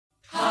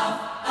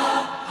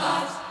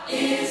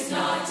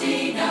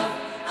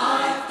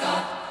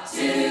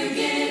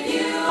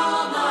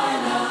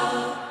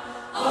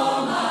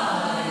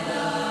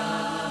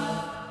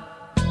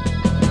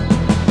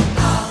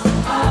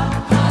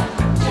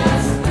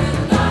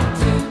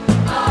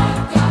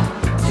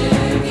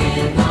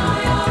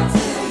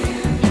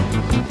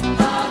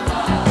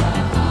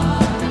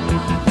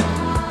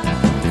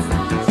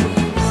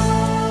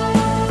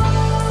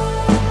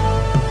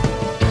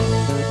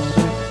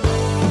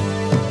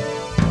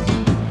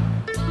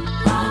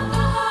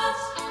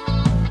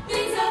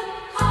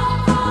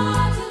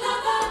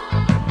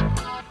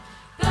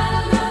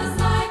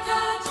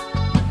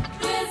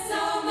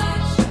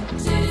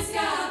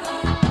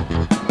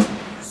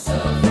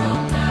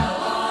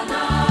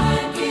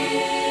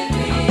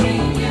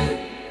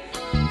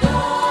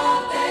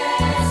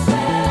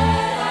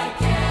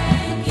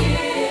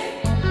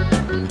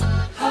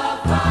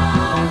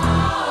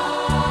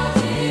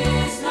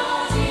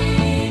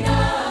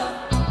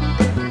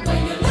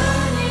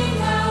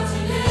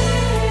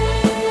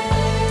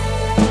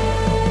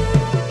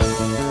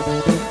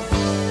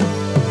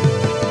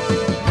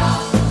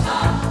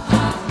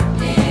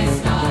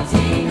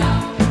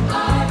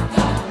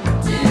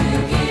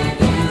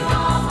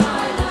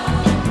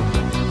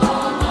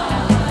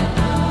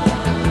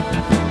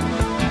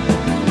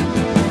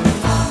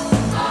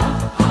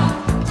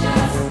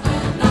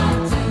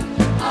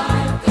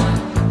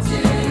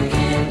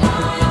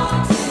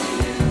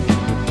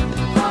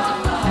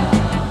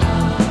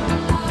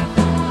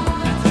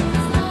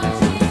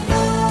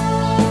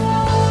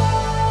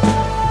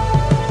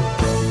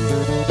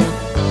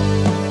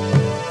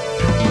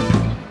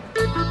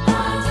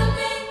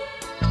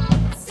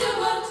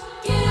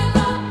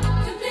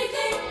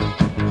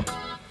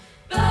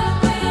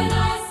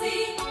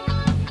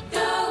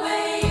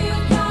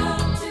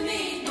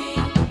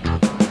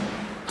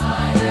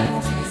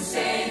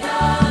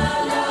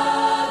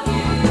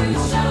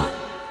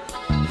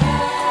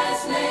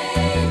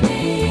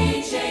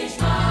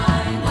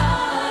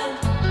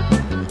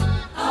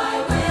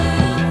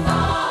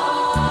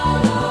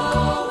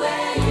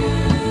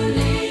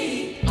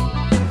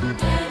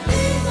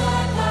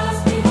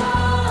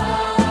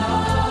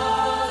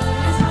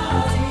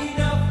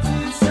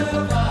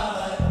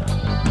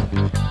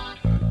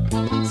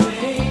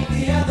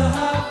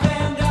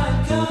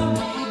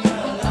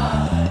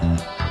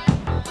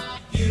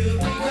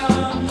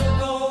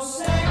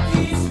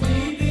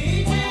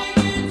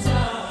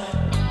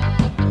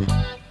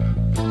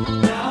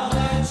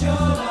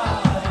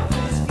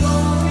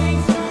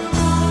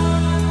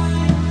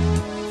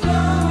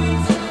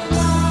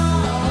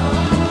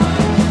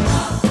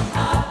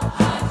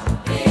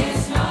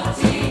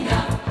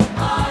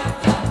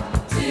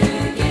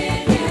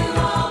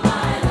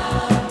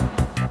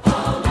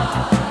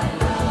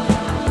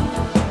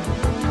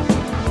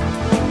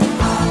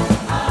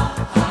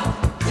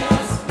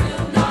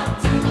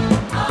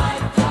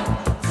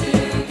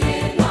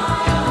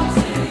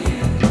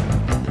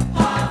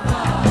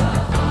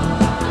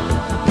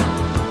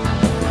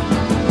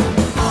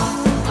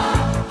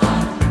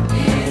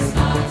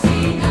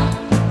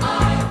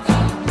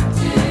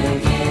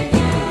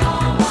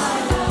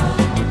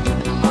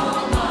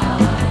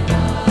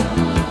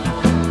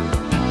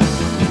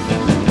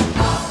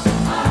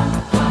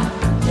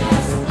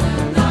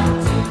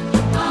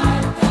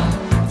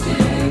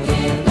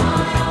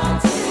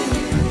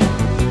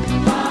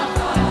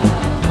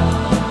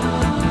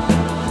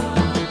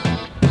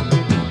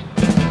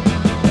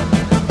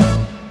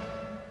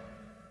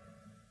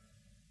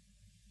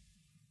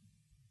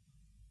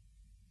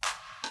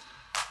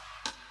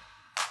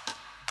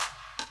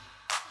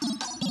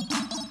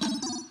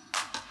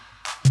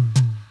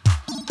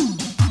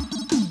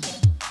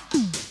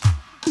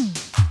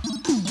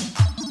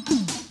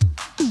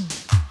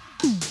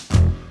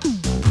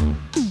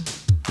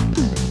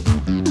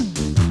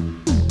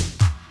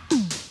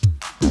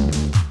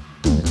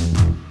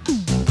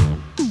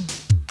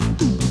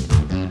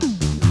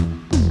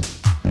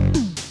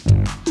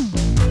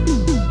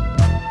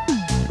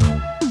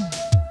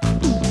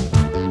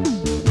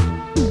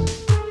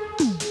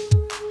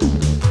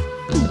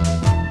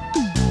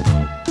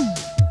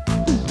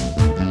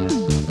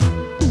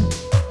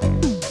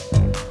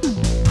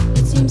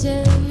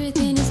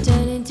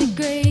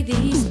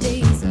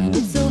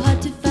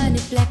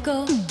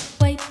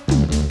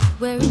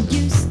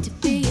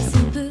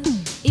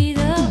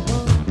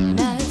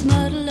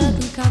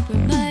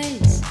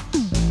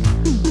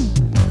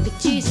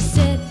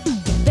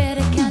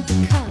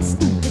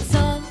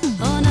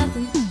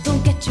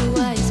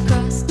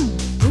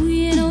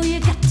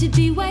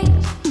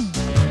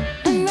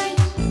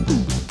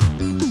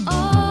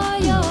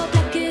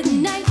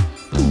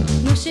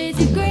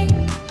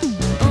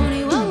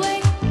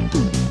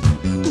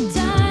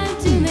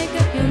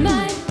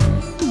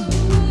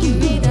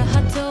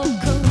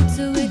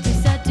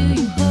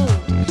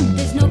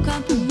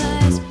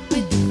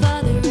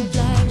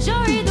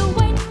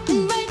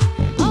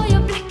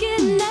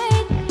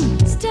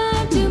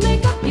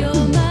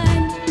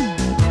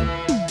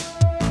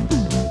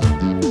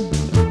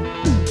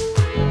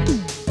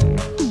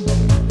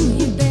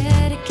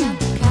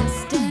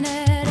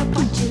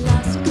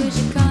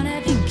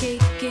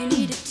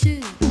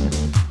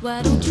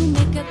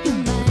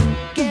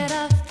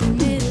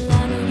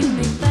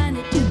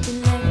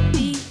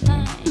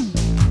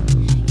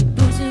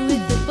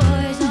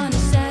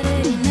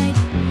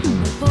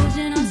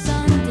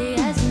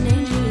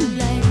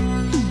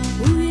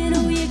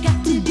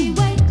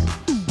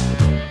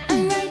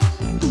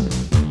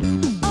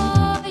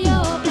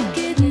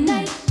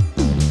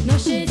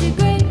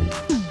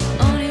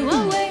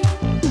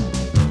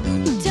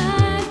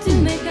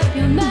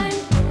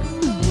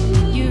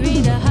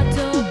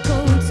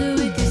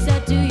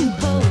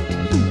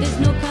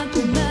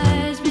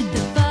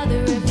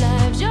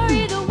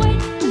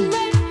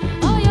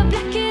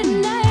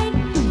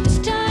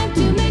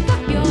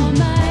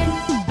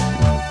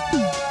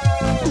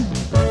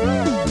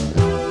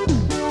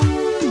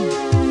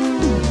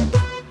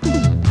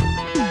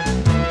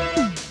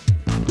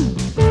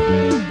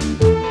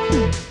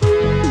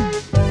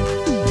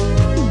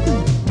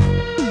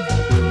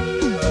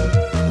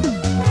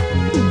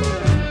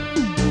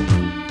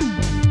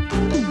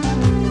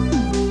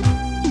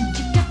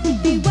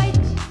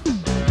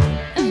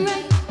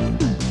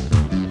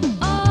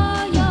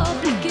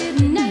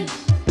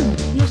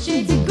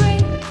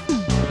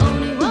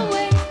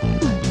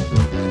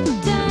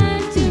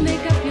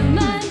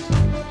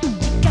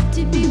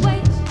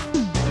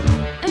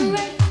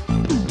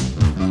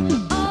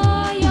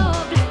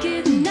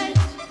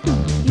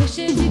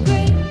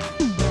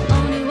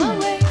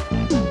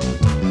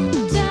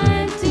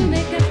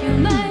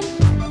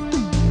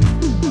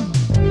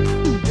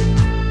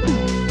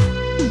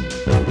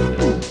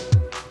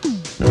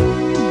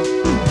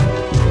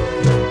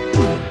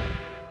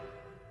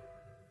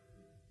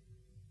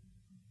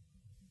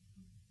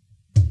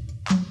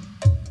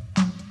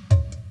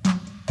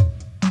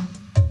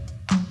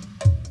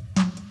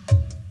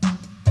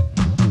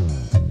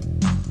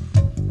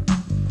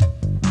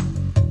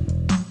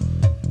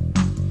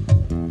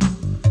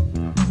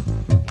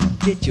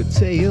Get your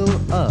tail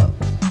up.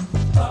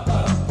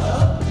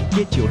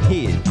 Get your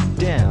head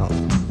down.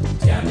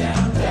 Down,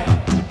 down,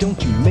 down.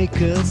 Don't you make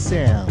a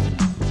sound.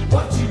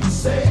 What you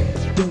say?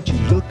 Don't you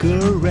look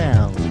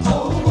around.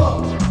 Hold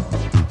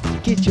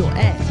up. Get your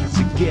act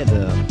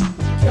together.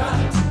 Got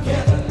it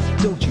together.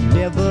 Don't you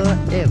never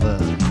ever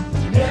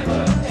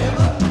Never,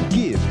 ever.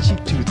 give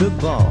cheek to the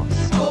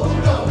boss, Oh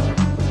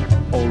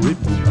no. or it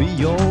will be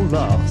your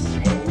loss.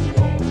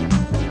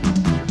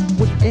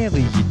 Whatever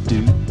you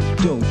do,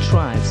 don't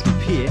try and sleep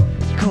here,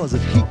 cause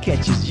if he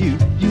catches you,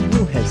 you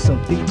will have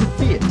something to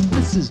fear.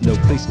 This is no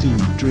place to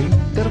dream,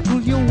 gotta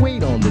pull your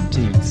weight on the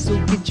team. So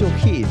get your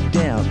head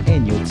down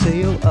and your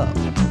tail up.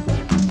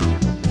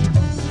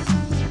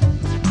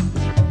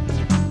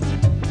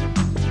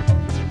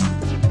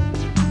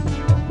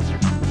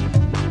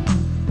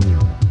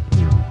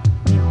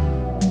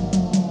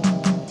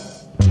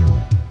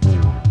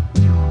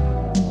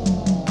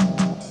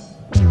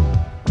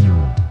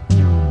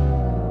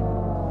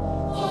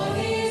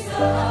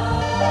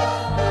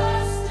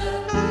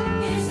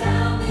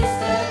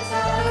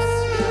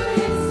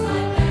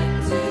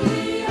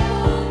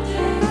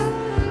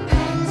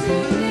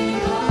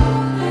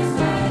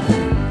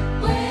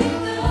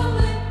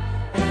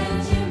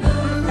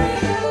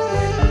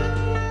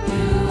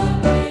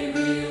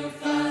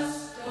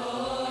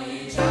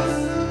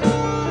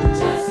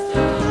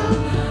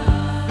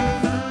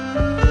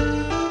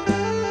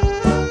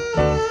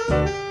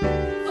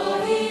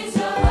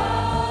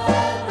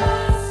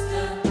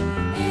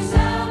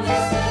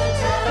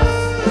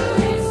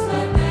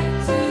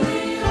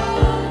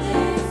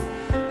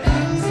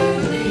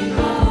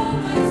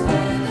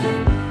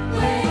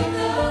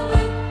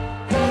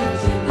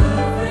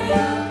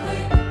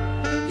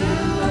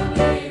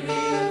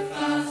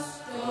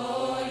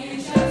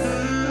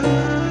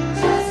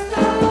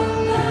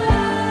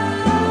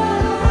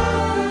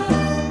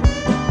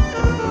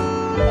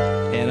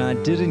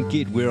 Didn't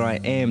get where I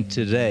am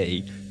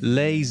today,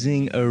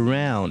 lazing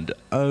around,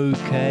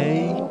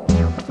 okay?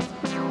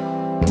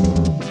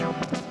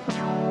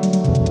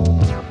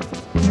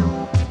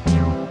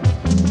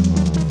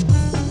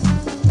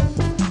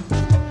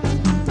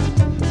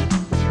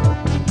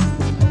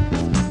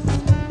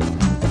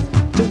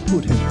 Don't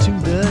put him to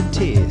the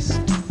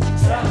test.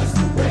 Tell us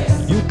the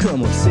rest. You'll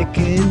come on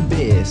second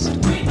best.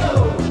 We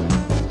know.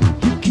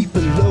 You keep a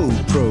low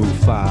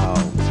profile.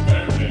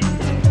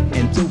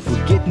 And don't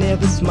forget,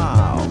 never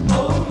smile.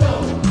 Oh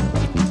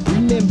no.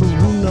 Remember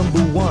rule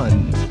number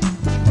one.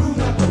 Rule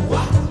number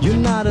one. You're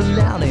not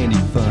allowed any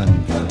fun.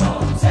 Come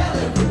on, tell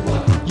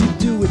everyone. You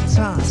do a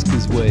task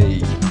his way,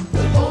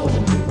 The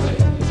lonely way.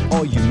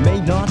 or you may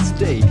not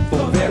stay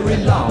for very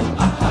long.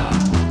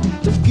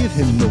 Don't give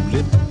him no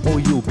lip,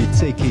 or you'll be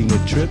taking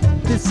a trip.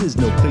 This is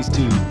no place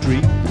to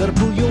dream. Gotta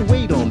pull your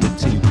weight on the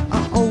tube.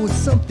 Oh, if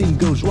something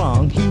goes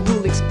wrong, he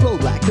will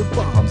explode like a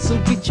bomb. So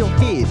get your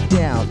head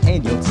down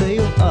and your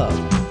tail up.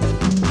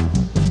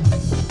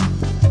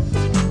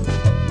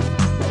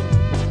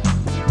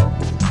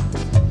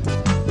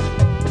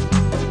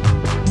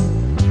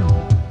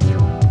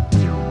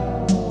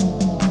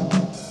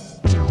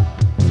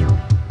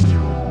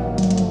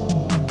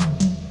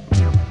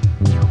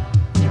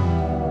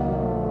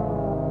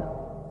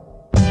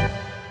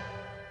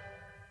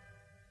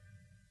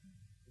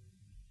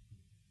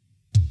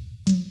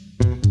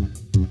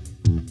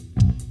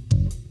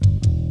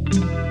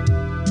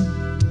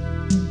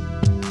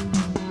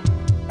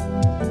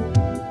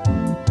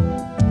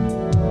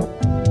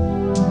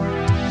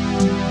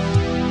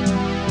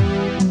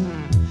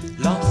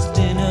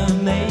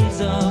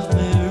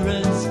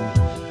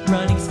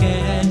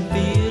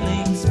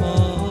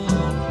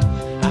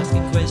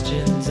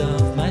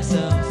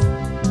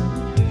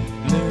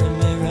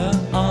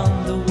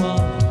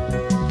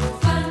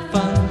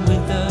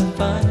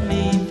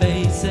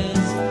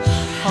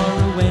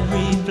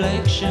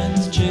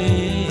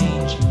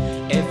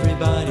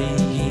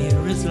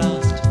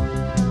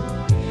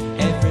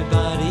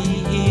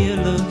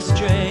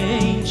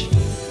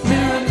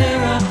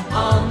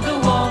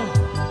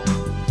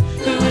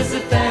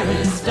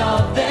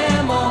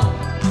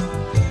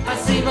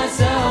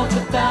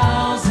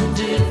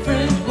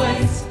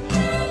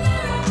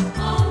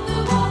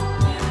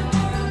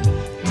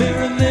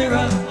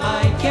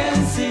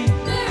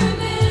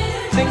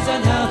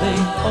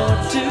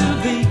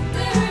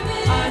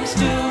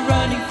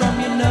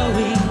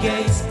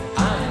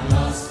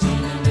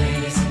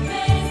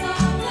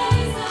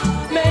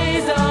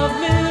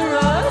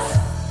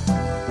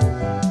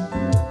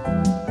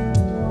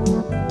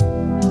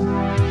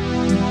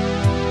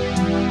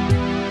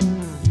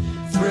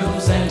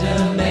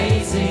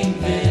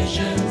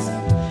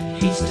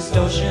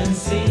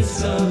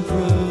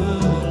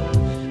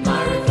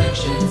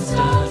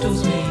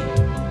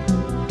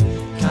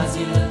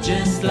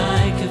 Just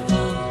like a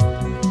fool.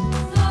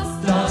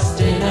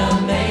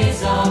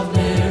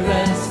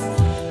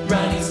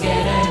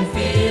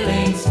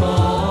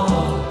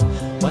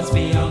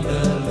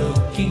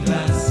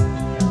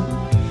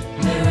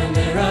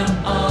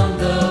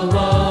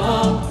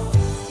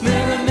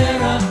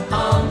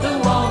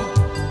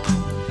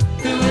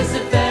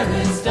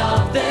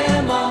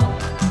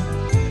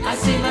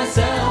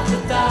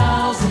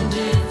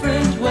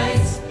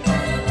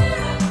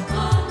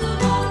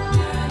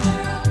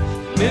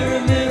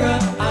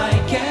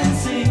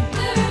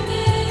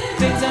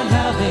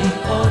 they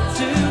ought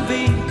to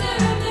be.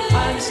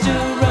 I'm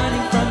still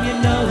running from your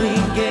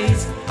knowing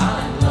gaze.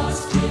 I'm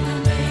lost in a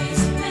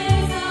maze.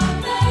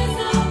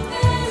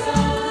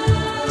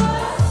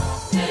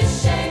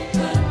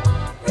 Misshapen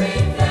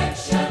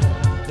reflection.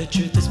 The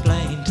truth is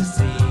plain to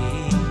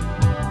see,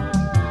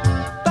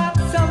 but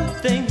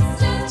something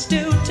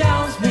still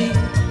tells me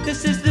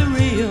this is the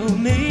real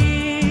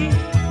me.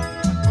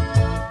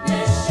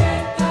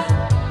 Misshapen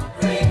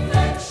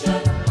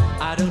reflection.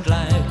 I don't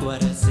like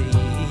what I see.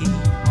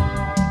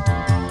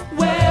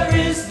 Where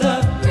is the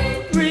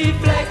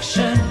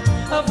reflection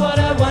of what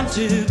I want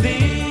to be?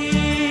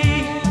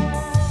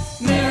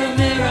 Mirror,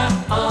 mirror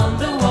on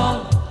the wall,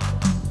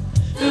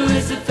 who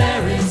is the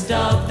fairest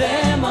of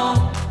them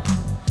all?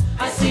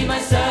 I see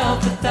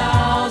myself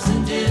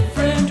 1,000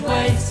 different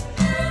ways.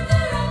 Mirror,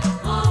 mirror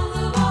on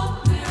the wall.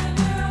 Mirror,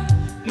 mirror.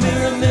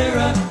 Mirror,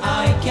 mirror,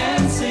 I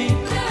can see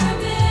Mirror,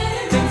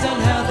 mirror. things on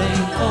how they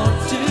ought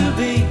to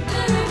be.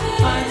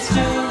 I'm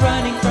still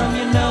running from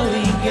your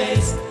knowing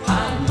gaze.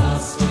 I'm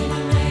lost in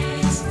a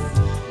maze.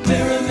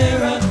 Mirror,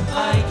 mirror,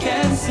 I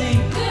can see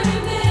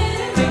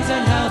things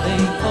on how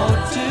they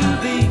ought to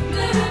be.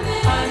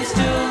 I'm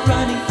still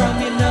running from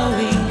your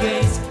knowing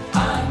gaze.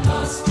 I'm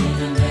lost in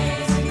a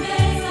maze.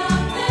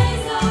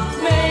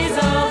 Maze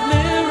of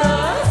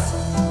mirrors.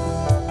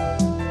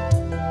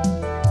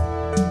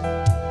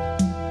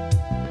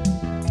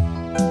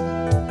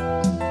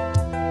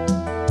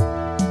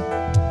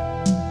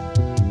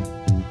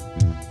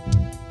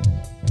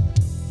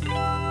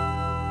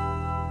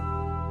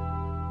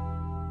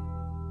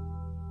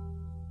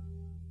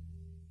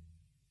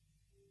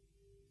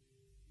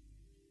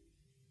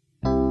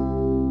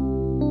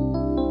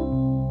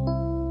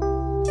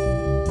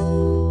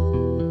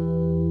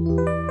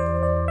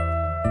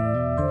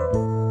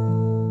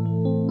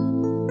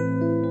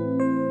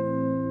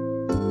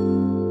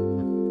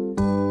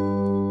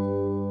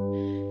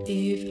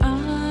 If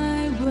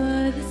I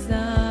were the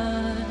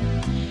sun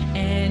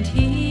and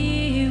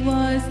he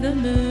was the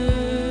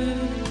moon,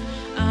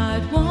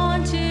 I'd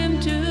want him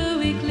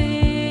to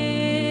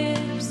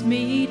eclipse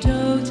me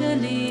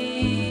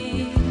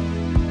totally,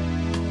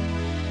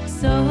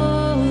 so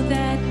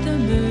that the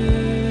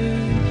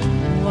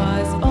moon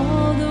was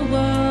all the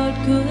world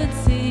could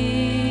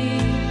see.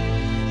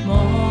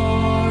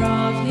 More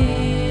of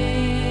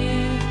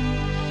him,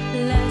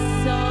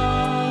 less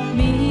of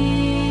me.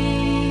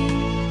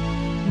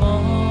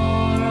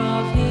 More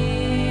of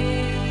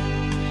him.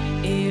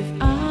 If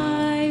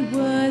I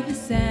were the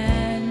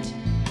sand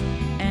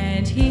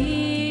and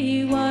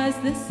he was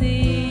the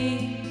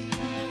sea,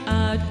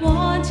 I'd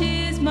want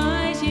his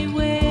mighty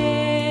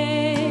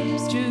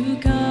waves to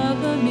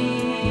cover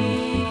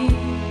me,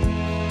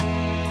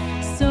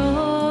 so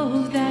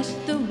that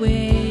the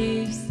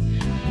waves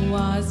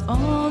was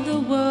all the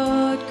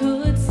world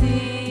could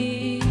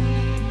see.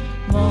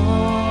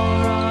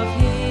 More of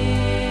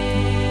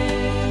him,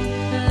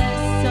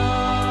 less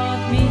of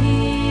me.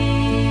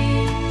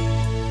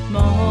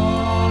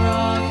 More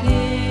of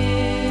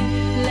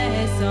him,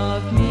 less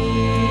of me.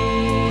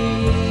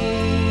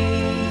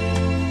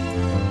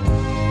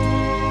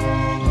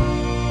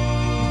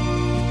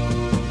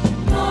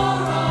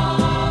 More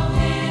of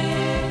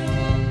him,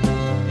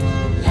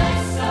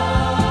 less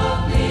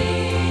of me.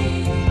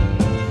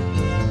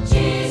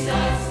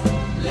 Jesus,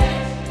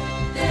 let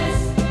this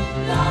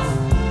lost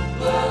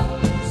world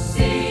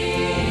see.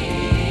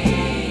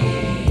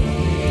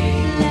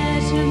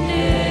 Let him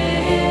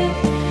live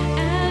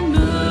and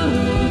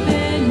move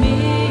in me.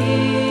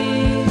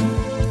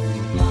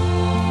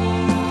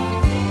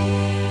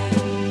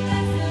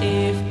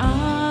 If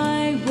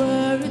I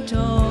were a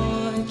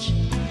torch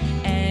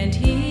and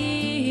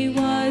he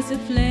was a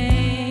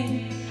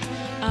flame,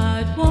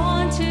 I'd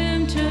want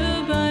him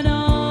to burn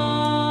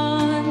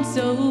on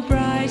so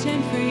bright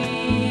and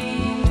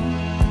free,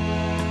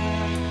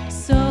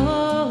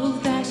 so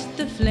that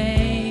the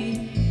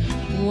flame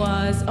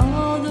was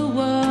all the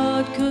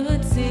world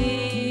could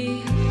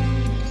see.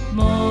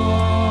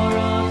 More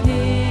of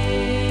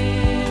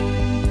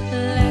him,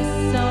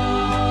 less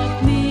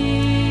of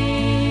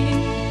me.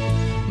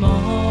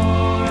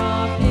 More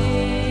of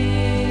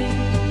him.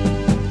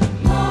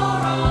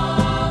 More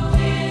of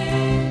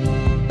him,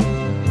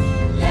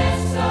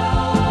 less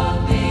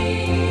of me.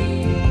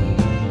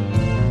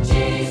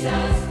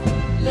 Jesus,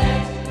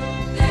 let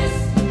this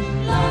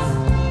lost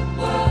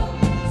world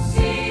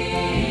see.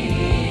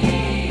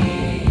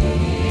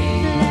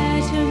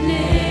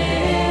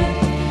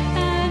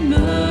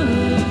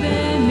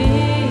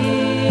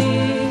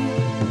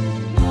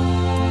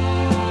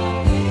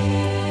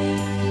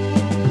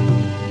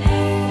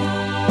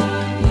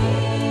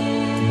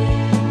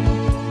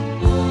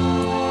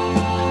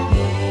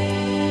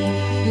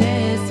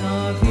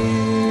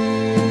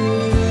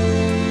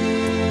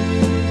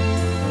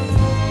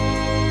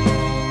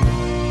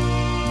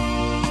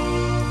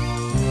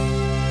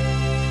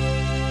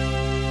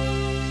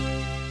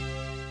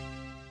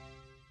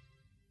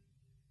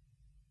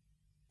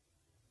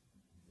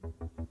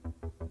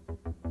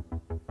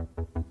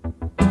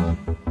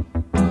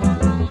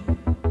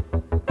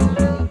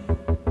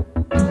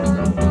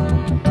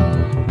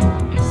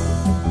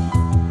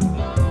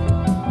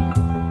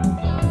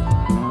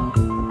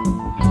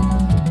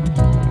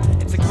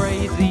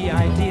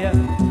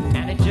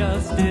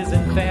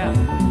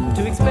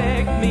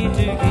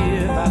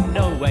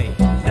 way,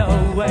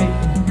 no way.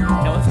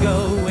 No one's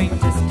going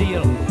to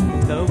steal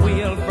the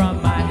wheel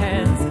from my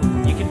hands.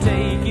 You can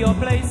take your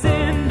place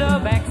in the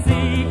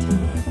backseat.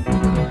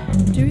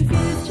 To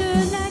refuse to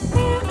let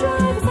me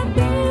drive is like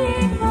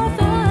being off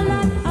the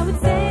line. I would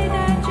say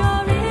that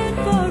you're in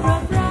for a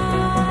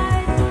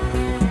ride.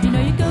 You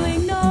know you're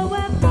going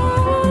nowhere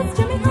fast.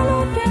 Tell me how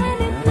long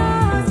can it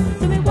last?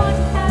 Tell me what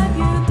have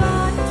you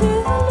got to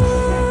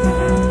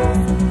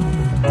lose?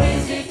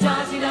 Is it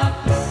not enough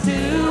to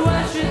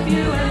worship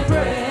you and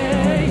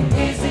pray?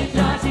 Is it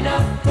not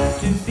enough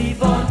to be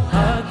born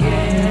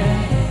again?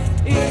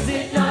 Is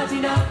it not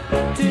enough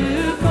to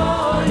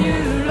call you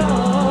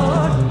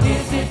Lord?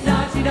 Is it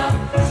not enough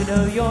to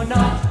know you're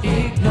not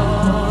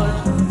ignored?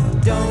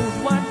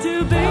 Don't want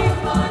to be,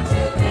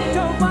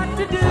 don't want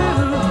to do.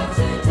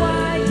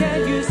 Why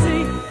can't you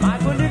see my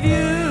point of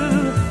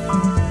view?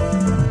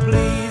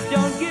 Please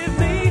don't give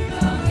me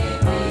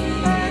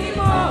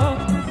anymore.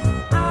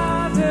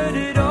 I've heard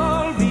it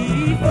all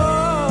before.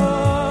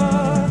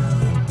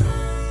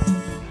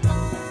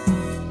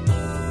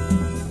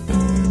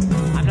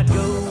 I'm not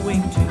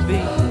going to be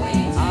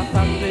a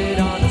puppet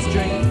on a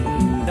string.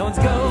 No one's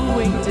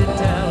going to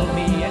tell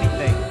me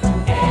anything,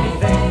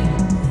 anything.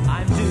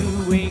 I'm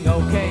doing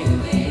okay.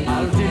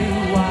 I'll do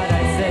what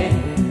I say.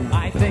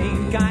 I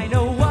think I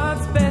know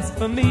what's best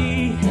for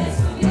me.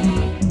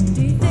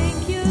 Do you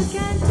think you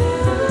can do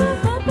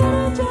a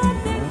better job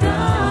than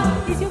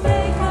God? Is your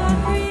maker,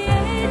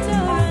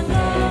 creator, and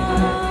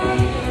Lord?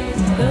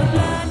 The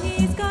plan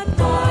He's got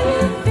for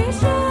you, be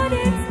sure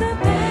it's the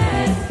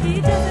best. He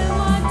doesn't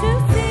want to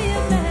see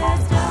you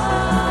messed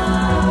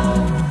up.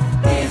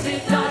 Is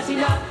it not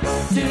enough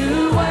to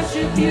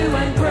worship you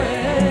and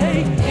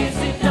pray? Is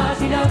it not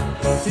enough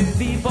to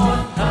be born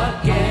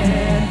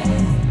again?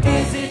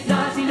 Is it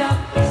not enough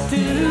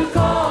to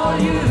call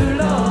you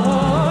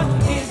Lord?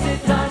 Is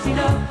it not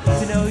enough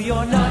to know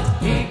you're not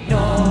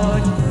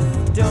ignored?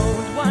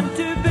 Don't want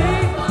to be,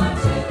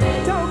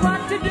 don't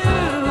want to do.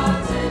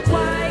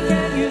 Why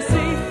can't you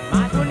see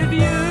my point of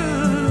view?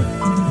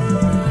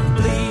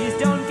 Please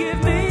don't give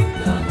me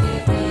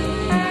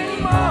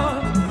anymore.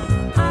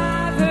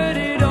 I've heard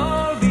it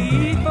all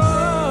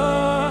before.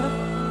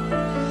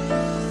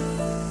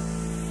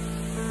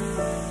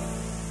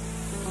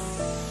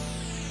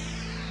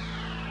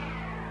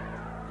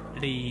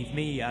 Leave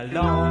me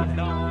alone.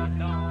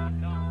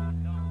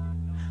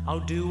 I'll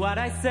do what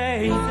I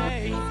say.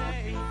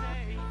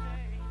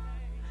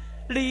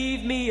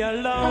 Leave me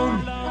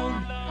alone.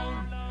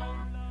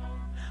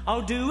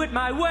 I'll do it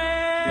my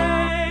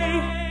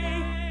way.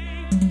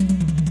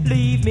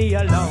 Leave me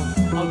alone.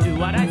 I'll do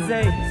what I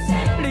say.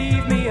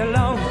 Leave me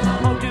alone.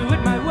 I'll do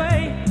it my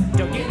way.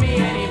 Don't give me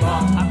any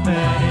more. I've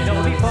heard it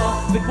all before.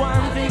 But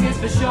one thing is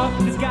for sure,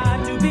 there's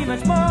got to be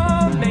much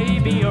more.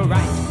 Maybe you're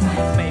right.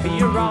 Maybe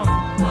you're wrong.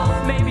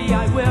 Maybe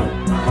I will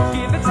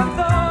give it some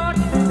thought.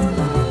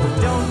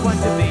 Don't want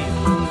to be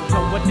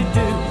told what to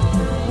do.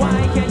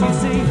 Why can't you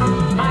see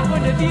my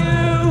point of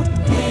view?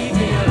 Leave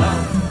me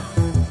alone.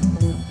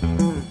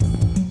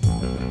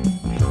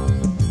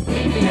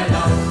 Leave me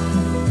alone.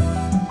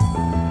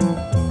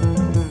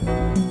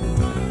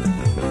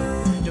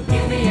 Don't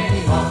give me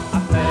any more.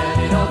 I've heard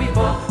it all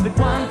before. But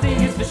one thing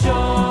is for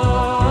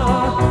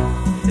sure,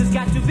 there's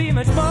got to be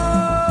much more.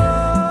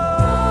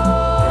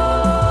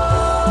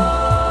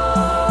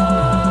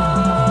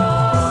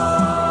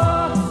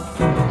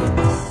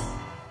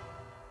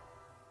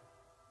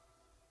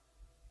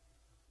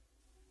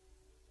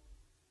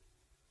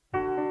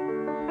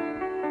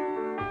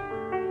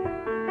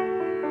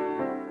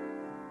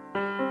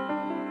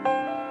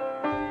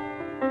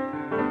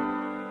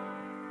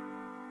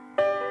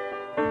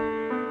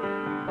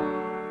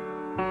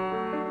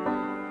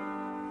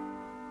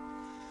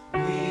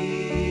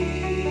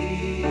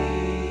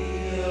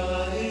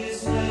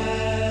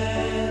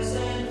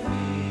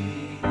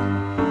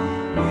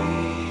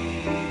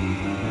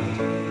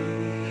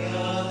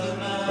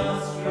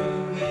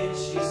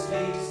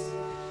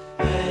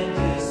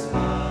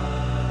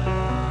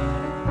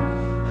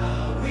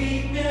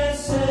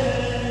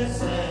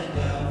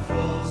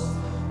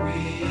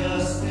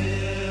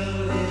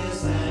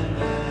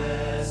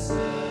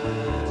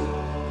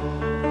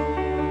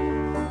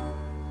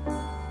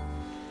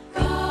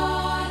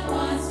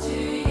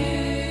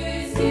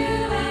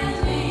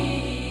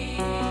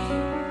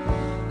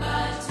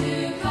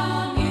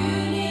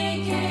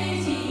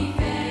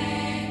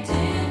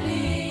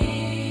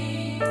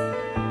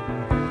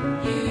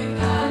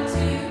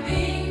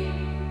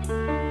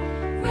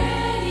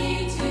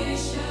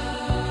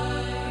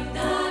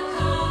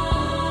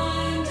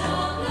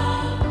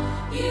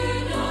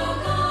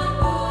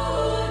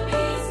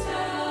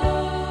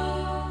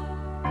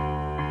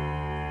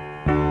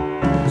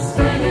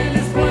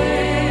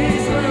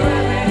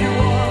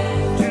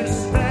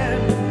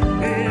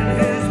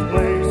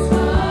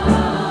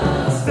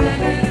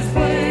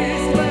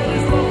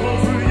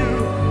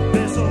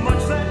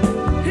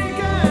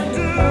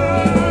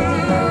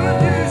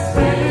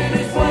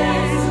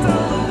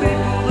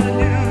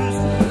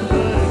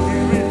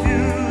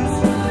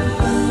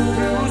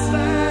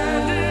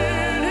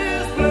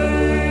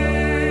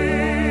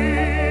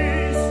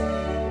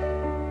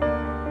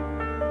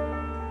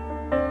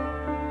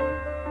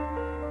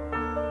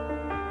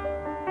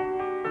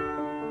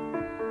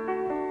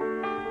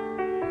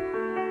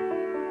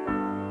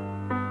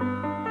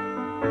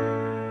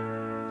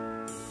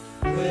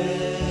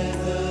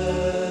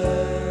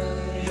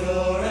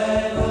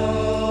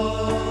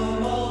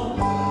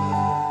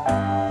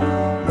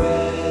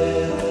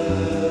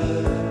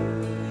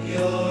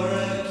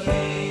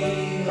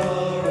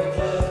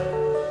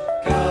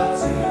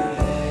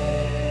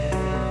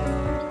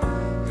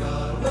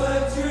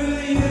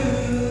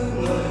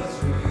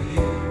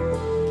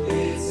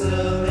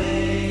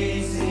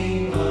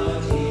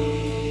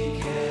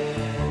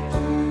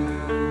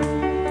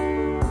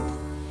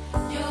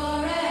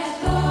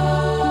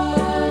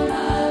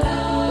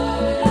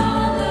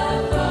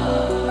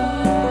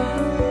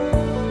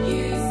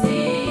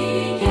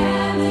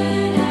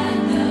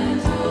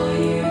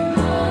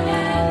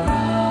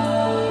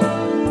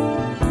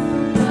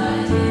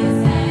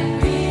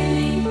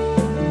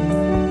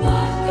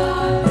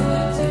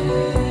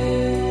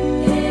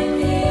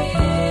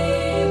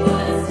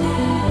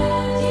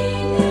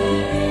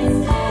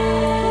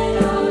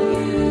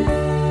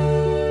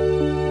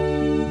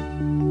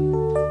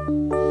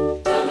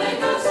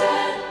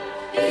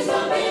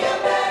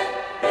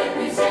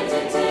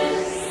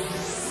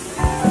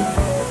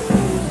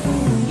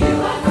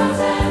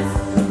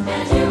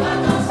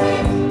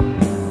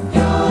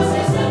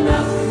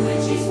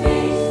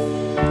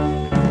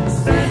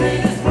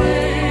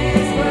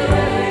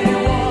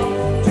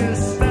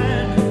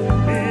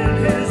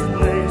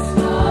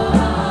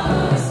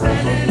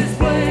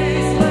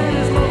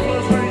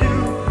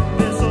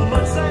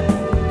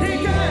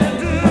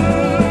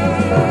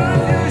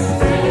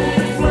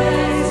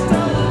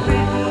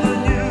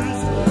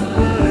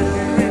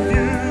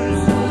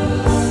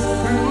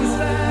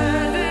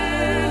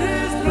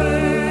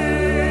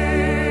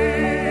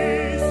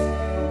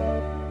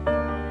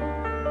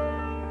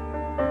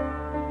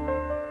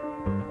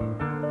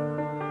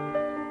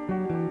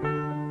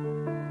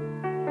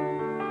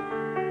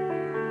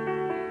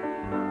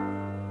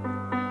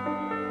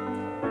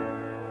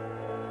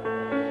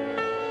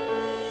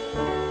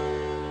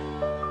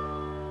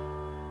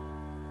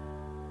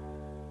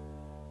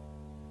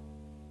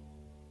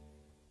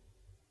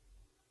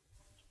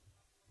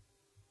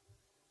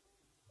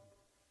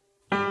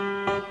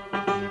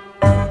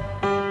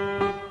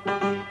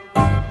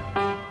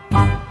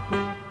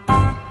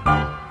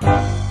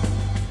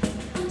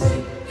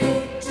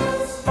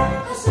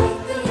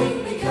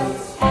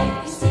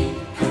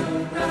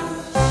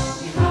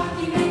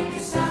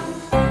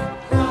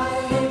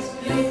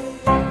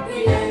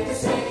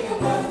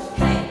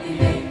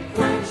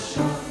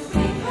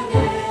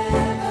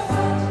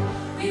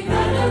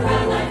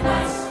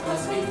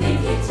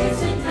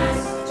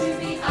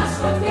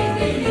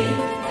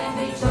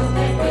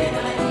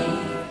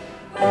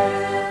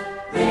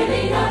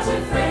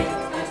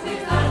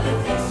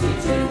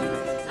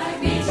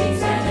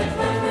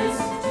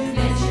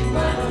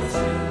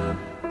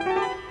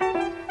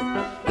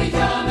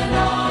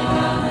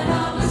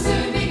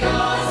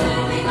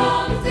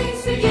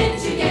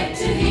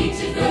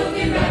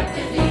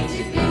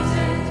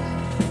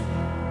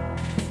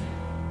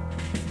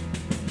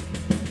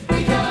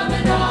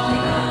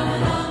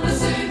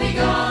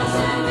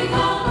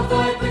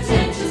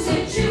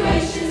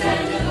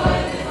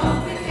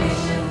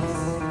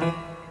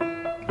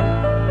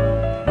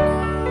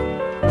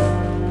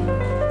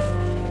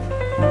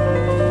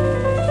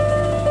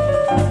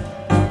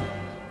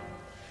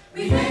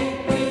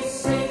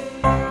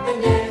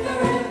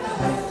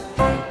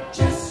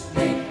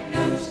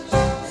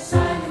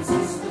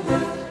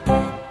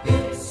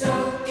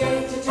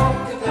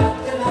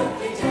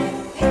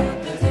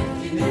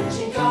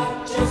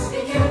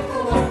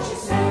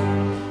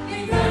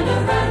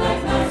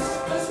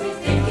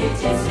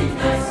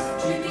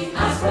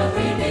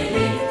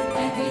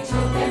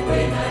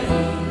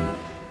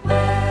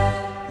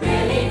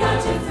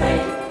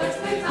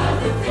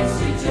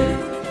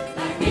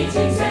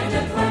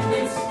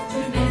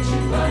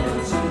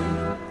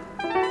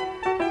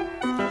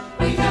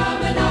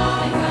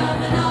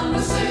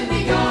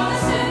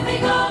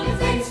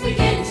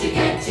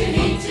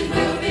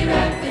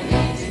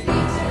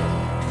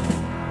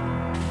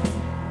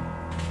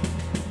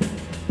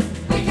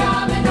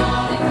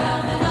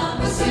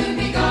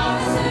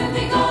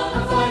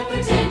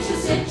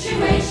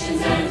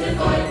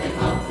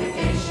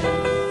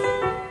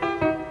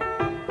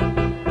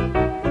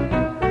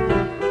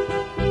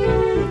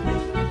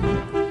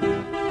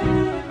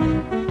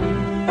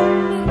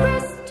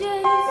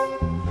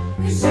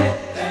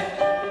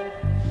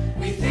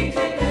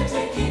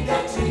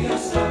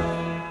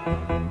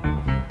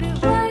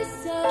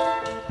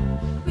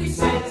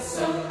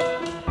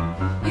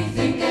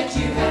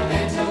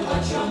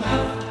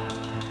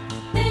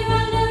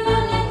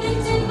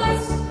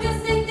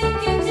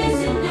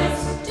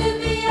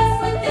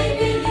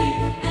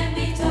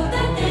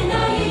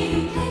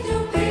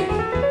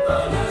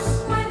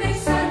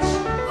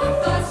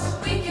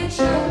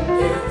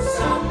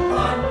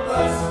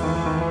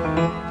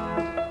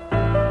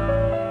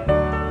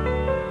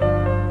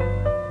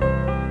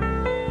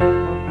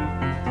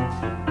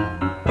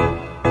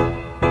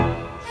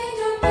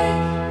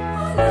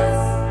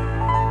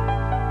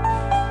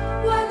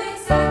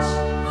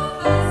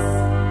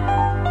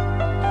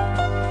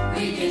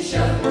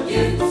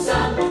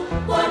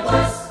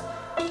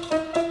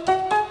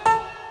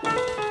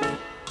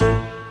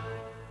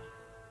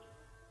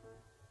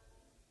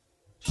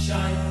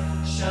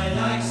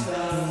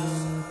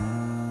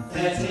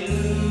 Let him